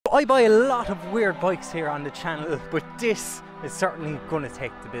I buy a lot of weird bikes here on the channel, but this is certainly gonna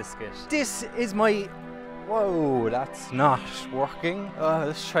take the biscuit. This is my... Whoa, that's not working.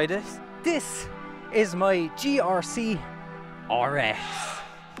 Let's try this. This is my GRC RS.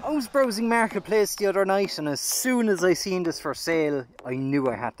 I was browsing Marketplace the other night, and as soon as I seen this for sale, I knew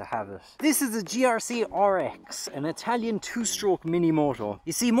I had to have it. This is a GRC RX, an Italian two-stroke Minimoto.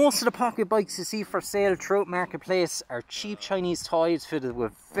 You see, most of the pocket bikes you see for sale throughout Marketplace are cheap Chinese toys fitted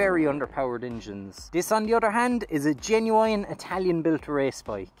with very underpowered engines. This, on the other hand, is a genuine Italian-built race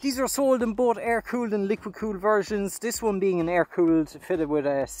bike. These are sold in both air-cooled and liquid-cooled versions, this one being an air-cooled, fitted with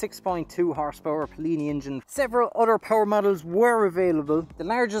a 6.2 horsepower Pellini engine. Several other power models were available, the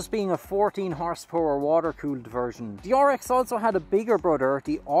largest being a 14 horsepower water-cooled version. The RX also had a bigger brother,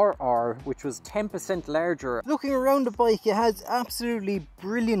 the RR, which was 10% larger. Looking around the bike, it has absolutely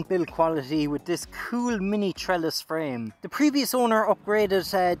brilliant build quality with this cool mini trellis frame. The previous owner upgraded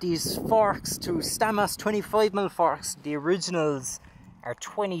these forks to Stamas 25mm forks. The originals are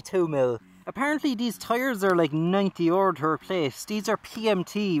 22mm. Apparently these tyres are like €90 to replace. These are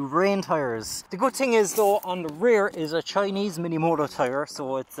PMT rain tyres. The good thing is though, on the rear is a Chinese Minimoto tyre,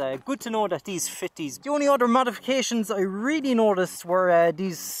 so it's good to know that these fit these. The only other modifications I really noticed were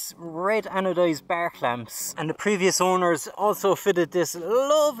these red anodized bar clamps, and the previous owners also fitted this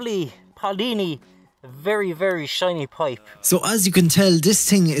lovely Pellini very shiny pipe. So as you can tell, this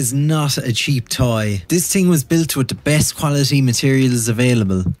thing is not a cheap toy. This thing was built with the best quality materials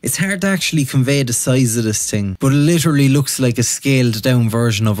available. It's hard to actually convey the size of this thing, but it literally looks like a scaled down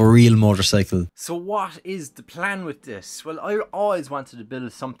version of a real motorcycle. So what is the plan with this? Well, I always wanted to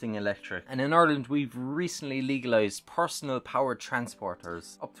build something electric, and in Ireland we've recently legalised personal powered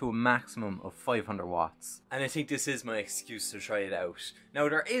transporters up to a maximum of 500 watts. And I think this is my excuse to try it out. Now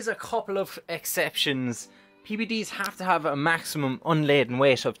there is a couple of exceptions. PBDs have to have a maximum unladen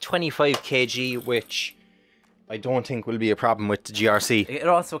weight of 25 kg, which I don't think will be a problem with the GRC. It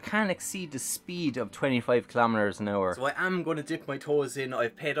also can exceed the speed of 25 kilometers an hour. So I am going to dip my toes in.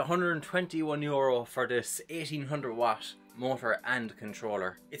 I've paid €121 for this 1800 watt motor and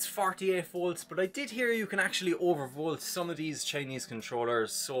controller. It's 48 volts, but I did hear you can actually overvolt some of these Chinese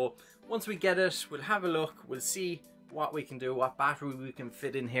controllers. So once we get it, we'll have a look, we'll see what we can do, what battery we can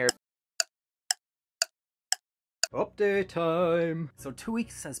fit in here. Update time! So 2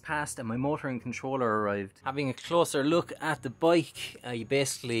 weeks has passed and my motor and controller arrived. Having a closer look at the bike, I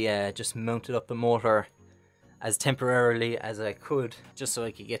basically just mounted up the motor as temporarily as I could, just so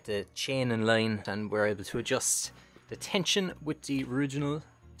I could get the chain in line, and we're able to adjust the tension with the original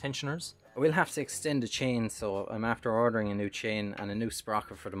tensioners. I will have to extend the chain, so I'm after ordering a new chain and a new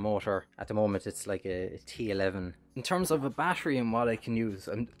sprocket for the motor. At the moment it's like a T11. In terms of a battery and what I can use,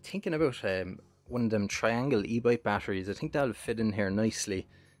 I'm thinking about one of them triangle e-bike batteries. I think that'll fit in here nicely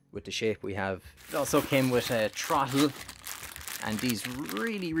with the shape we have. It also came with a throttle and these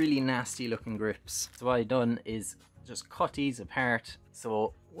really nasty looking grips. So what I've done is just cut these apart,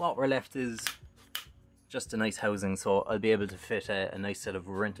 so what we're left is just a nice housing, so I'll be able to fit a nice set of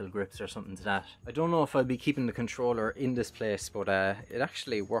rental grips or something to that. I don't know if I'll be keeping the controller in this place, but it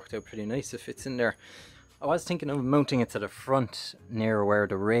actually worked out pretty nice. It fits in there. I was thinking of mounting it to the front near where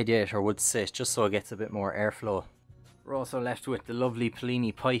the radiator would sit, just so it gets a bit more airflow. We're also left with the lovely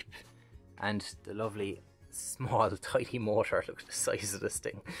Pellini pipe and the lovely small tiny motor. Look at the size of this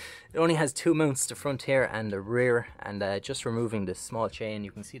thing. It only has 2 mounts, the front here and the rear, and just removing the small chain,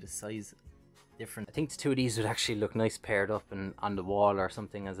 you can see the size different. I think the two of these would actually look nice paired up and on the wall or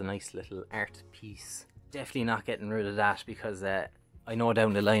something as a nice little art piece. Definitely not getting rid of that, because I know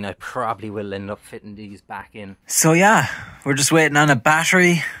down the line I probably will end up fitting these back in. So yeah, we're just waiting on a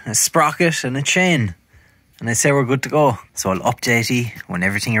battery, a sprocket and a chain, and I say we're good to go. So I'll update you when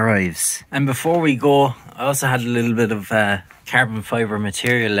everything arrives. And before we go, I also had a little bit of carbon fibre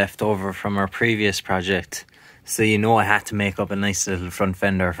material left over from our previous project, so you know I had to make up a nice little front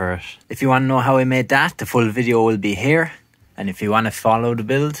fender for it. If you want to know how I made that, the full video will be here, and if you want to follow the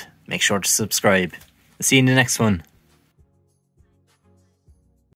build, make sure to subscribe. I'll see you in the next one.